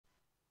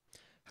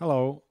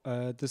Hello,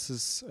 this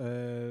is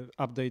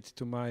update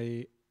to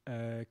my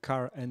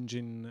car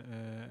engine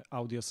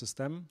audio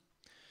system.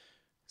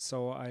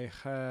 So I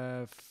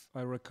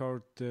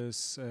record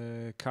this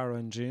car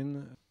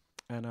engine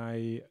and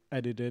I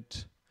edit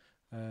it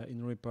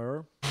in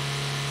Reaper.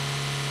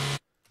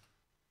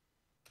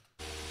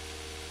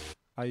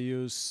 I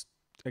use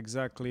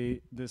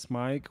exactly this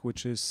mic,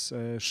 which is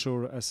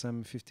Shure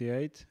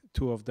SM58,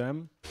 two of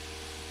them.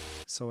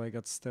 So I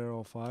got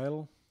stereo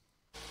file.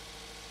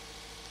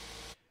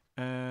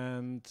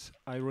 And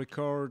I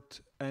record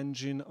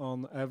engine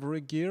on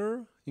every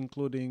gear,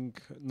 including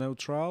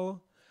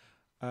neutral,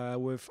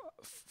 with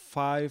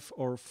 5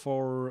 or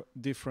 4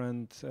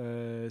 different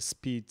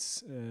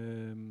speeds,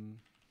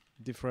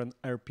 different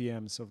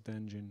RPMs of the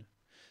engine.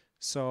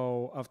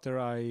 So after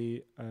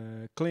I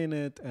clean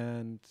it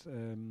and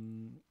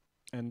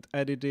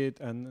edit it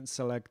and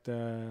select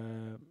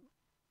the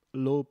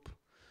loop,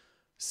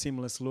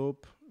 seamless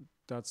loop,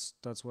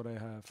 that's what I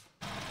have.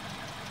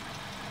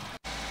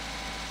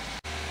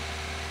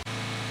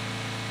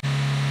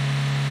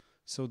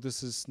 So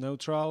this is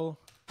neutral.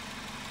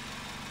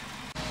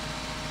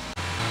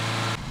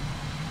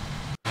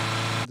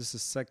 This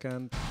is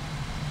second.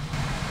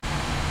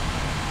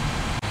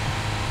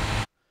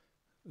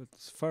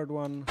 It's third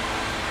one.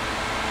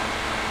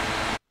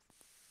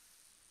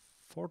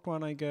 Fourth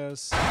one, I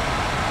guess.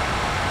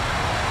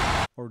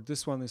 Or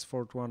this one is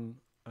fourth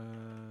one.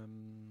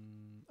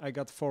 I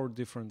got 4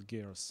 different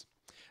gears.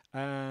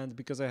 And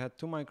because I had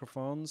 2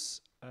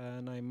 microphones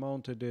and I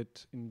mounted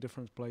it in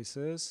different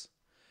places,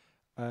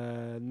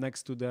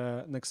 next to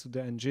the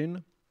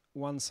engine,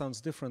 one sounds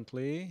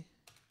differently.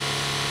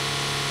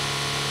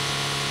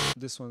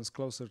 This one's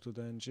closer to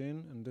the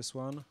engine, and this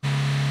one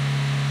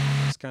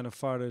is kind of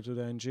farther to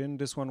the engine.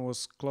 This one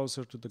was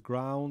closer to the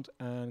ground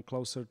and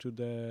closer to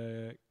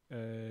the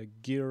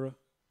gear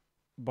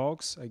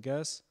box, I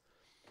guess.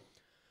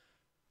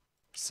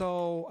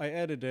 So I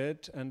edit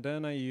it, and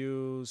then I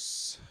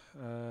use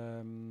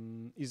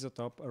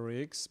Isotope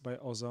RX by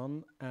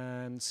Ozone,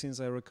 and since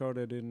I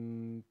recorded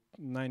in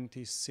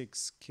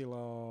 96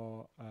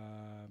 kilohertz,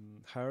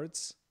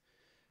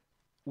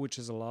 which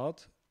is a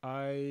lot,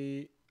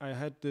 I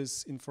had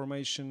this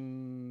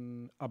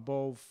information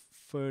above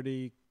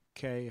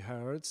 30k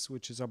hertz,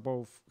 which is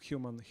above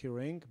human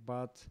hearing,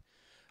 but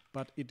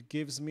it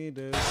gives me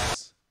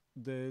this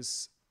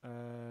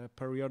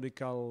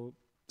periodical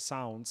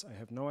sounds. I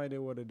have no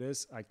idea what it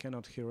is. I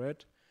cannot hear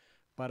it,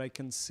 but I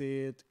can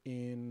see it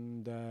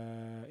in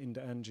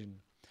the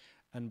engine.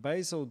 And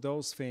based on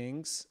those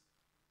things,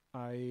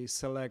 I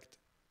select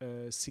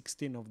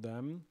 16 of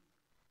them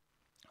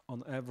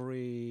on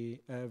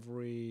every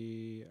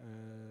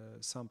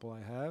sample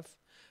I have,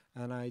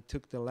 and I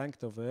took the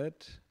length of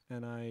it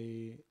and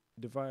I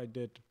divide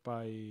it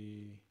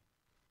I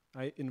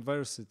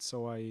inverse it.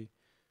 So I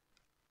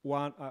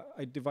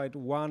divide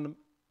 1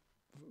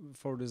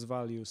 for this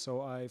value. So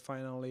I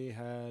finally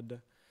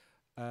had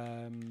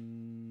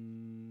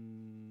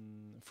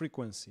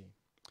frequency.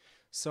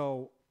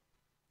 So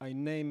I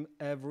name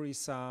every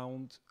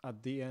sound.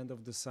 At the end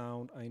of the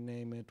sound, I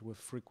name it with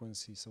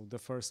frequency. So the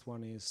first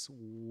one is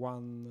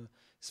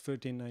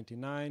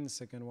 1399,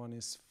 second one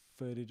is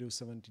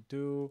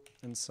 3272,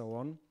 and so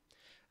on.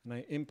 And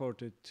I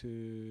import it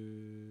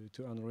to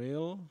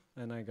Unreal,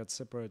 and I got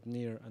separate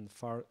near and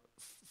far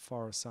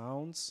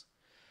sounds,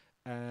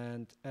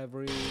 and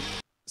every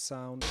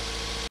sound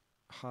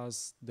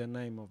has the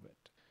name of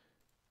it.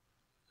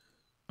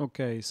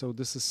 Okay, so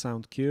this is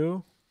sound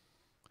cue.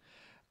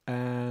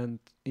 And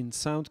in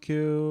sound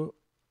cue,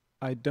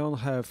 I don't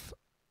have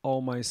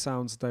all my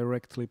sounds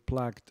directly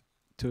plugged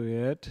to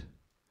it.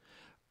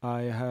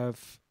 I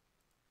have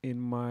in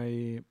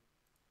my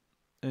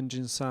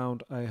engine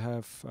sound, I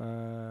have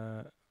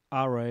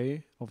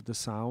array of the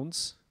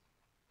sounds,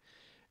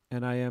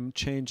 and I am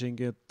changing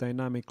it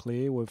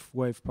dynamically with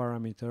wave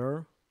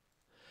parameter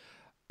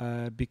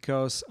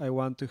because I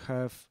want to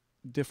have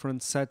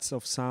different sets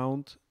of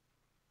sound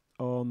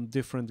on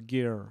different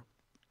gear.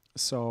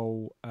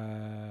 So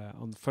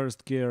on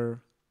first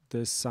gear,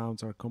 these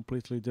sounds are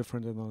completely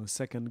different than on the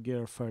second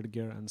gear, third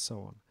gear, and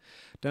so on.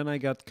 Then I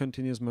got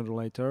continuous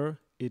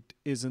modulator. It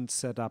isn't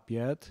set up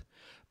yet,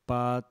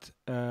 but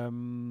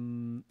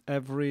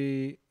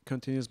every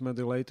continuous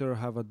modulator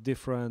have a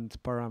different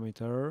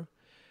parameter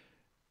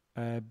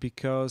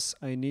because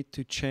I need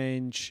to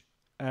change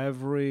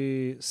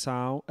every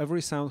sound.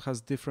 Every sound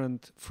has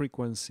different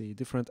frequency,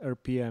 different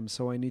RPM,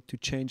 so I need to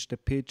change the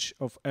pitch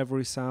of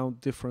every sound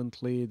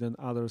differently than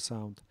other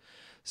sound.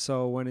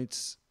 So when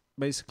it's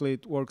basically,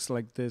 it works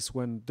like this: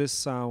 when this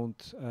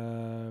sound,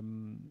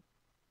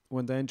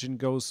 when the engine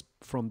goes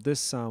from this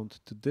sound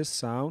to this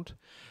sound,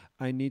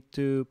 I need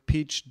to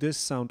pitch this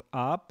sound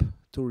up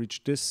to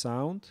reach this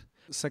sound.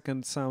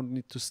 Second sound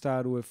need to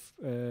start with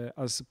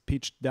as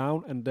pitched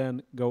down and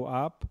then go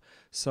up.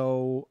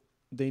 So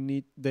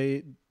the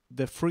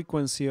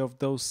frequency of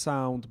those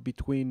sound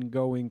between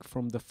going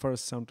from the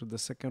first sound to the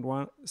second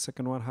one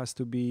has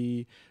to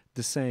be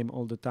the same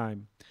all the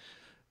time.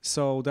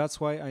 So that's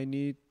why I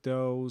need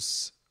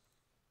those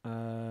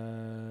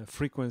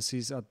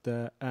frequencies at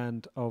the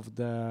end of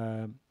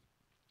the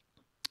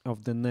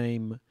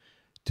name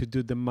to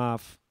do the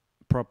math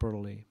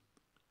properly.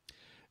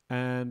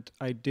 And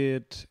I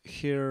did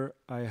here,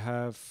 I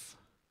have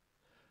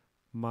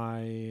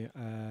my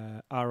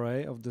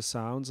array of the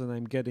sounds, and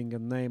I'm getting a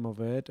name of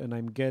it, and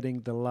I'm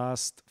getting the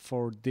last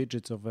 4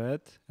 digits of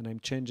it, and I'm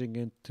changing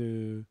it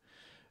to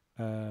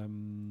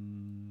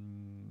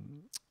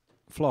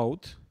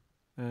float.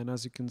 And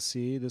as you can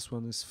see, this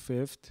one is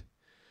fifth,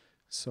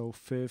 so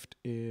fifth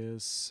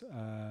is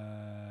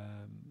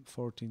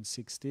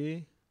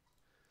 1460.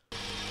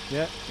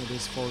 Yeah, it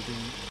is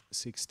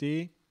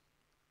 1460.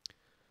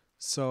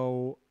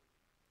 So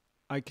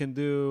I can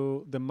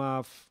do the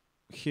math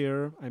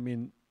here. I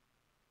mean,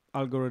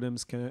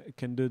 algorithms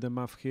can do the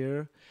math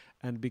here,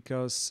 and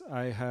because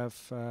I have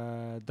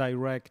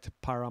direct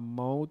param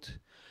mode,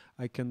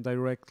 I can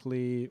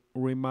directly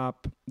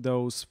remap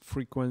those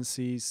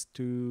frequencies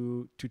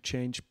to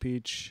change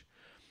pitch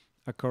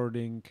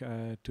according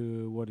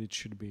to what it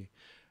should be.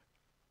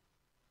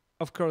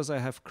 Of course, I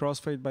have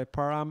crossfade by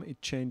param.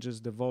 It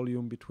changes the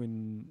volume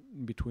between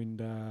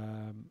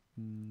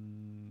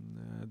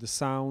the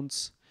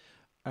sounds,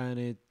 and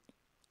it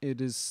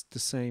is the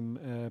same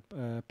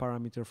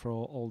parameter for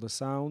all the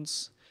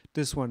sounds.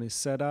 This one is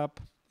set up.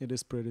 It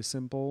is pretty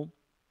simple,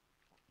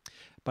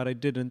 but I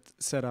didn't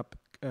set up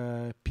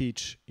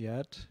pitch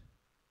yet.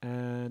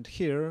 And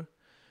here,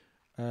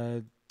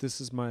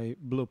 this is my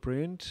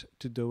blueprint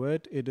to do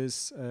it. It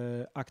is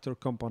actor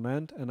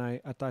component, and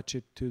I attach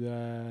it to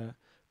the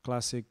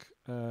classic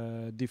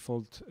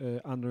default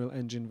Unreal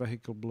Engine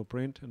vehicle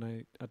blueprint, and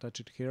I attach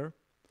it here.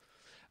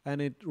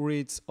 And it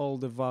reads all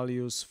the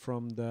values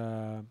from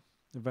the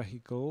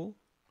vehicle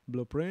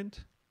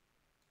blueprint,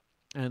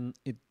 and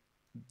it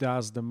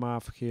does the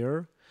math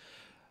here.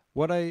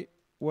 What I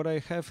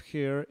have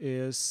here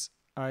is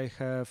I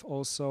have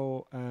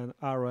also an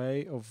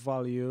array of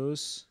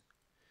values,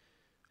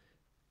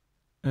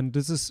 and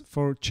this is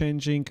for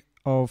changing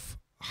of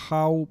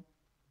how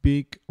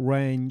big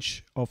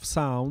range of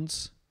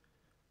sounds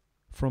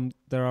from.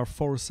 There are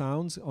 4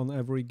 sounds on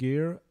every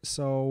gear,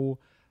 so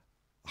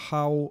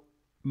how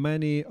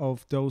many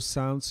of those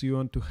sounds you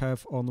want to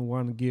have on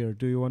one gear.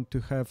 Do you want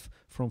to have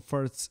from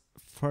first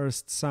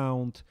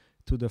sound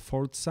to the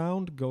 4th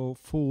sound, go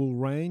full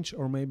range,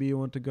 or maybe you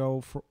want to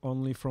go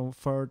only from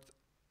 3rd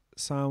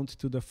sound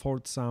to the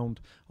 4th sound,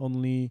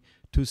 only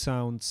 2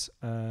 sounds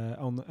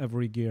on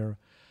every gear.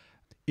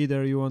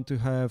 Either you want to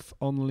have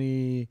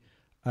only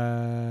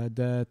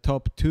the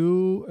top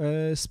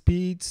 2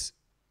 speeds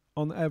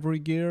on every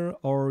gear,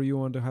 or you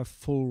want to have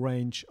full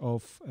range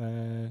of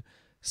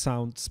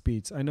sound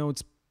speeds. I know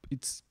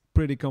it's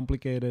pretty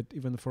complicated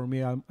even for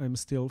me. I'm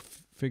still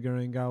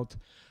figuring out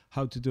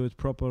how to do it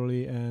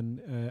properly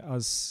and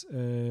as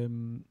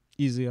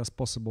easy as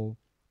possible.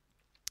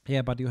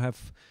 Yeah, but you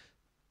have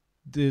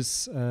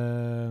this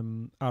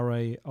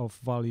array of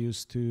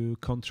values to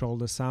control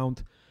the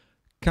sound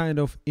kind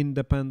of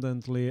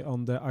independently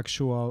on the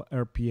actual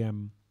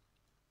RPM.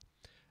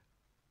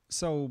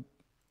 So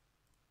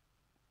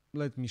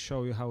let me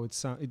show you how it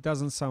sounds. It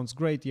doesn't sound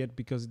great yet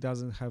because it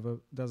doesn't have a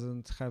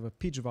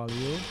pitch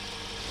value.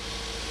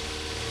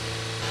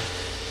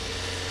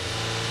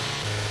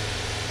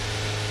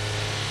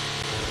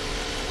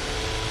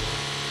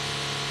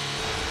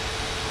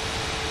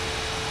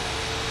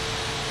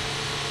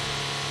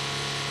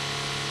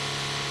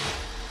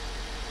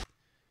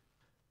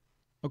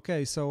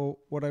 Okay, so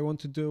what I want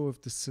to do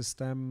with the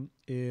system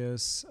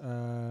is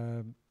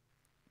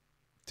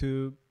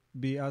to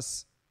be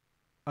as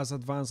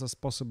advanced as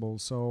possible.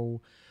 So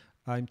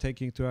I'm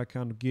taking into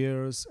account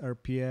gears,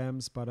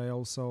 RPMs, but I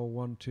also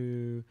want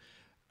to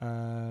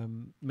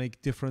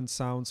make different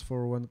sounds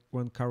for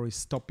when car is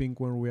stopping,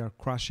 when we are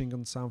crashing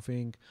on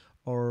something,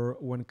 or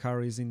when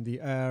car is in the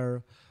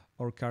air,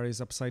 or car is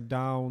upside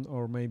down,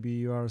 or maybe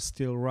you are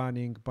still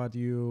running but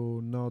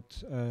you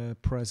not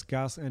press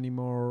gas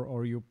anymore,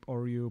 or you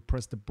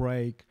press the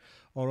brake,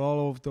 or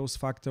all of those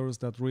factors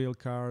that real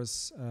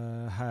cars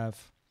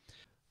have.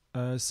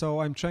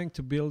 So I'm trying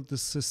to build the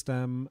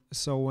system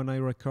so when I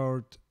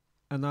record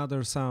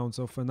another sounds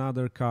of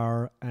another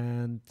car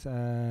and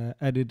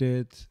edit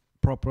it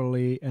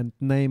properly and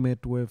name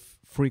it with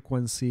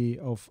frequency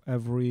of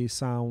every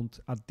sound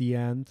at the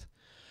end,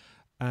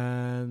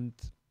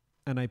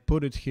 and I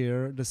put it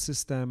here, the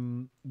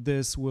system,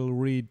 this will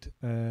read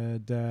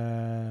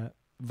the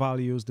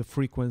values, the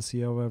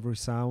frequency of every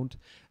sound,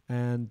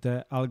 and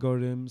the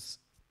algorithms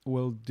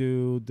will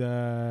do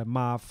the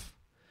math,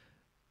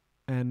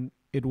 and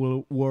it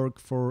will work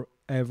for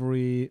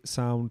every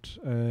sound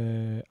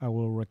I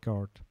will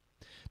record.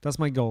 That's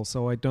my goal,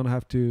 so I don't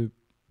have to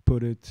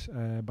put it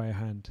by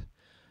hand.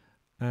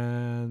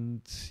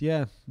 And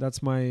yeah,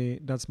 that's my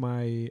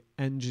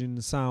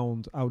engine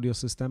sound audio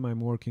system I'm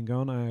working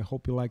on. I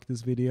hope you like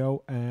this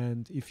video,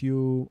 and if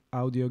you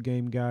audio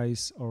game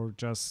guys or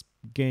just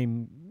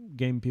game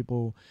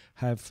people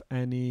have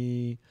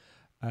any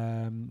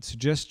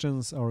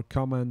suggestions or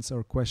comments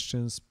or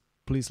questions,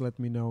 please let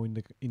me know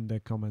in the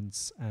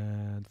comments,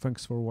 and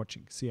thanks for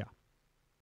watching. See ya.